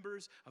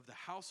members of the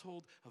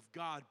household of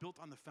God, built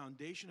on the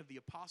foundation of the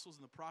apostles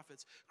and the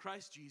prophets,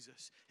 Christ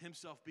Jesus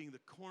himself being the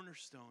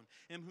cornerstone,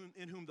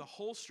 in whom the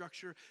whole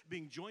structure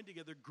being joined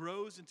together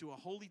grows into a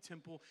holy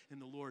temple in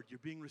the Lord. You're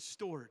being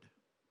restored.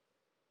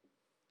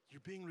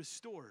 You're being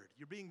restored.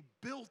 You're being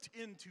built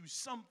into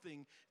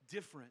something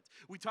different.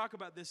 We talk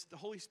about this, the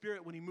Holy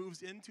Spirit, when he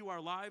moves into our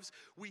lives,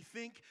 we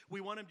think we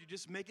want him to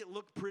just make it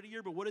look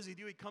prettier, but what does he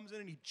do? He comes in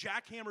and he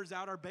jackhammers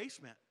out our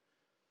basement.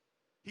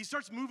 He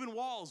starts moving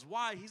walls.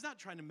 Why? He's not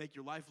trying to make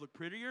your life look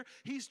prettier.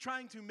 He's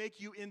trying to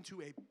make you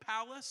into a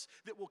palace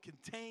that will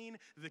contain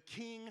the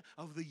King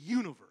of the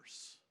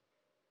universe.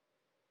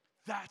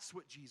 That's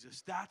what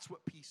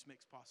peace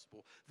makes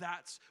possible.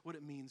 That's what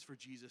it means for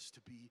Jesus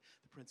to be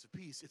the Prince of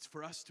Peace. It's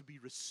for us to be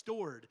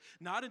restored,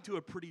 not into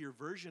a prettier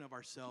version of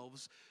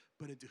ourselves,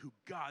 but into who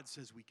God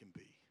says we can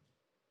be.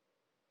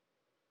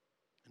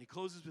 And he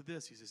closes with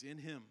this. He says, in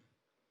him,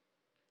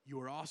 you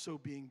are also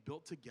being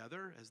built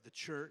together as the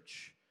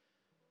church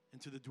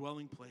into the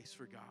dwelling place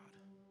for God.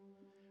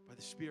 By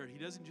the Spirit, he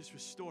doesn't just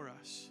restore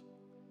us.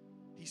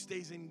 He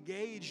stays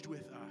engaged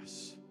with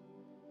us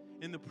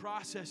in the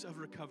process of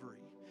recovery.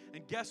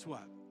 And guess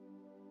what?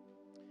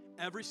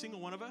 Every single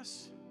one of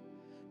us,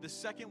 the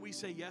second we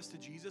say yes to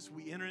Jesus,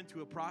 we enter into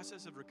a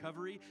process of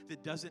recovery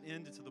that doesn't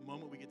end until the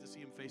moment we get to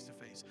see him face to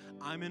face.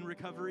 I'm in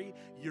recovery.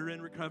 You're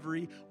in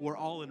recovery. We're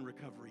all in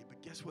recovery.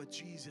 But guess what?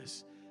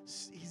 Jesus,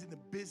 he's in the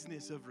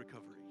business of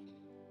recovery,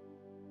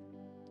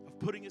 of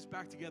putting us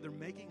back together,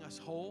 making us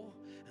whole,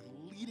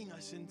 and leading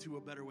us into a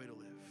better way to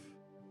live.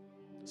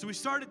 So we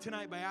started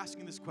tonight by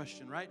asking this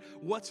question, right?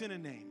 What's in a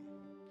name?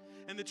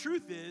 And the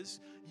truth is,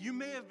 you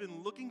may have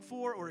been looking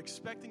for or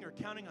expecting or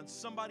counting on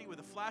somebody with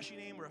a flashy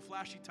name or a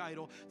flashy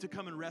title to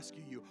come and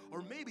rescue you.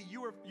 Or maybe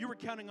you were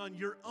counting on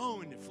your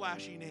own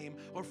flashy name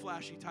or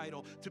flashy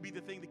title to be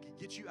the thing that could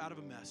get you out of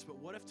a mess. But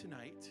what if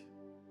tonight,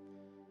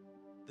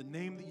 the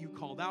name that you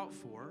called out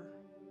for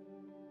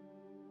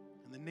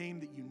and the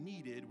name that you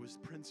needed was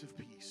Prince of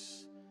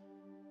Peace,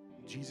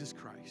 Jesus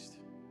Christ?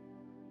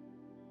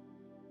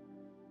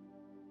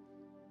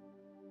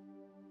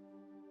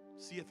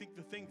 See, I think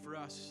the thing for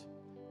us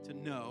to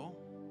know,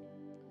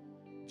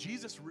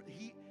 Jesus,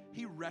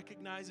 he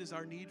recognizes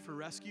our need for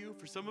rescue.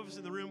 For some of us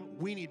in the room,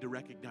 we need to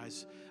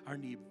recognize our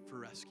need for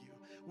rescue.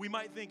 We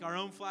might think our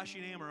own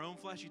flashy name, our own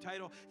flashy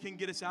title can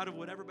get us out of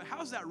whatever, but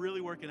how's that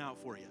really working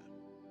out for you?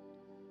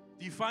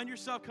 Do you find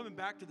yourself coming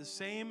back to the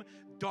same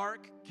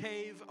dark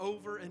cave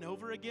over and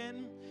over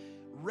again?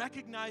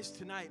 Recognize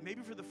tonight,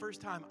 maybe for the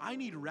first time, I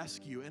need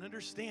rescue, and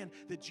understand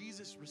that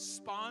Jesus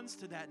responds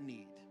to that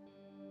need.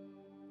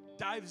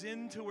 Dives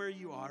into where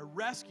you are,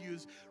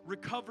 rescues,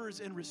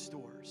 recovers, and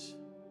restores.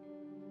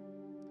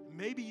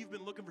 Maybe you've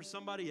been looking for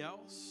somebody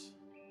else,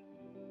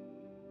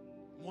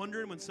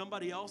 wondering when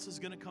somebody else is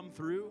going to come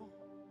through.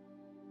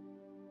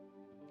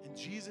 And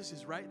Jesus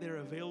is right there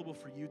available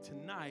for you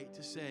tonight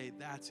to say,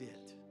 that's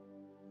it.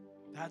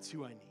 That's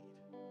who I need,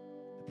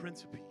 the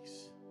Prince of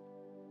Peace.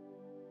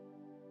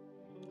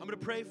 I'm going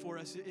to pray for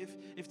us.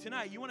 If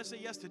tonight you want to say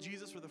yes to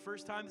Jesus for the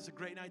first time, this is a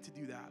great night to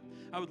do that.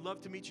 I would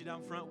love to meet you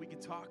down front. We can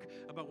talk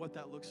about what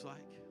that looks like.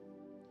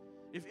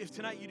 If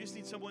tonight you just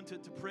need someone to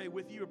pray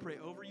with you or pray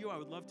over you, I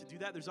would love to do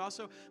that. There's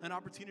also an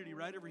opportunity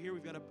right over here.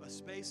 We've got a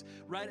space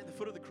right at the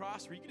foot of the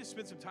cross where you can just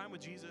spend some time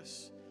with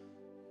Jesus.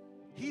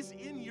 He's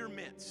in your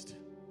midst.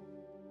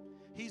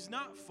 He's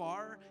not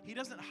far. He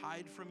doesn't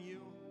hide from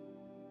you.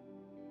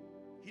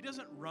 He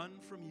doesn't run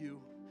from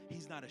you.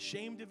 He's not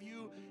ashamed of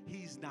you.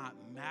 He's not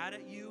mad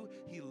at you.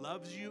 He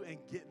loves you. And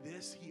get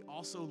this, he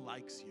also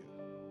likes you.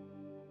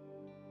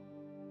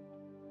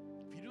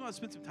 If you do want to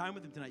spend some time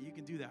with him tonight, you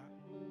can do that.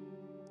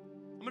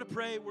 I'm going to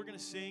pray. We're going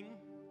to sing.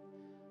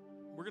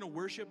 We're going to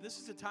worship. This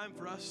is a time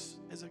for us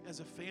as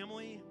a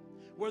family.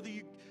 Whether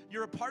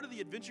you're a part of the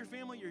Adventure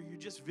family or you're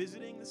just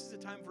visiting, this is a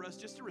time for us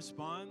just to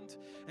respond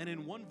and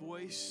in one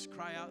voice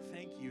cry out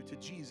thank you to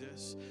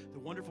Jesus, the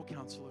wonderful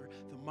counselor,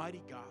 the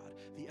mighty God,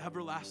 the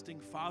everlasting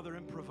Father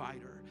and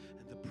provider,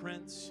 and the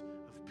Prince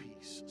of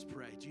Peace. Let's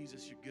pray.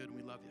 Jesus, you're good and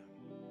we love you.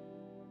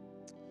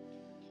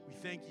 We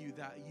thank you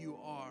that you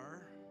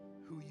are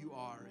who you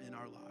are in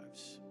our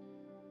lives.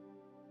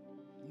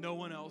 No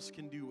one else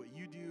can do what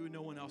you do.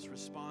 No one else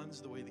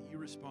responds the way that you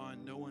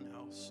respond. No one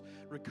else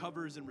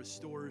recovers and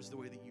restores the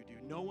way that you do.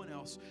 No one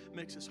else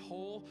makes us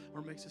whole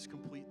or makes us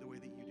complete the way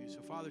that you do.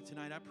 So, Father,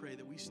 tonight I pray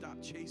that we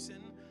stop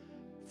chasing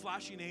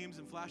flashy names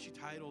and flashy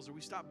titles, or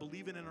we stop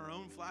believing in our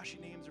own flashy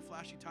names or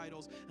flashy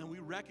titles, and we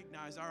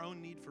recognize our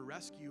own need for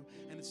rescue.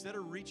 And instead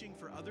of reaching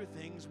for other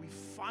things, we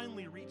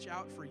finally reach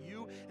out for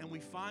you, and we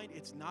find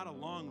it's not a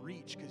long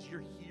reach because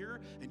you're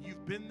here and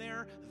you've been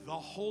there the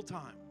whole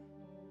time.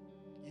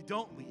 You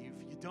don't leave.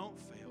 You don't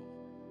fail.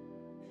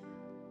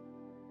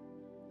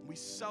 We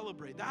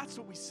celebrate. That's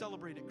what we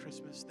celebrate at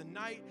Christmas. The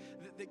night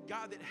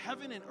that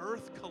heaven and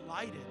earth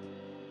collided.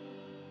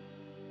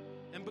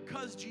 And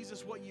because,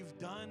 Jesus, what you've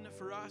done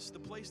for us, the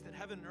place that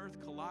heaven and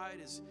earth collide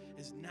is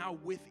now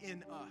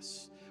within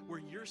us, where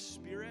your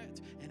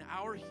spirit and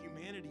our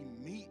humanity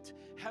meet.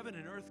 Heaven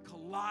and earth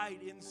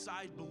collide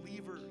inside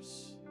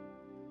believers.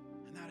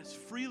 And that is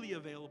freely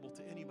available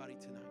to anybody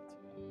tonight.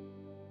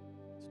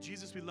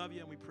 Jesus, we love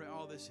you and we pray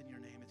all this in your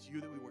name. It's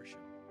you that we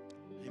worship.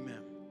 Amen.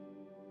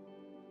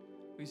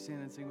 Will you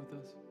stand and sing with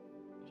us?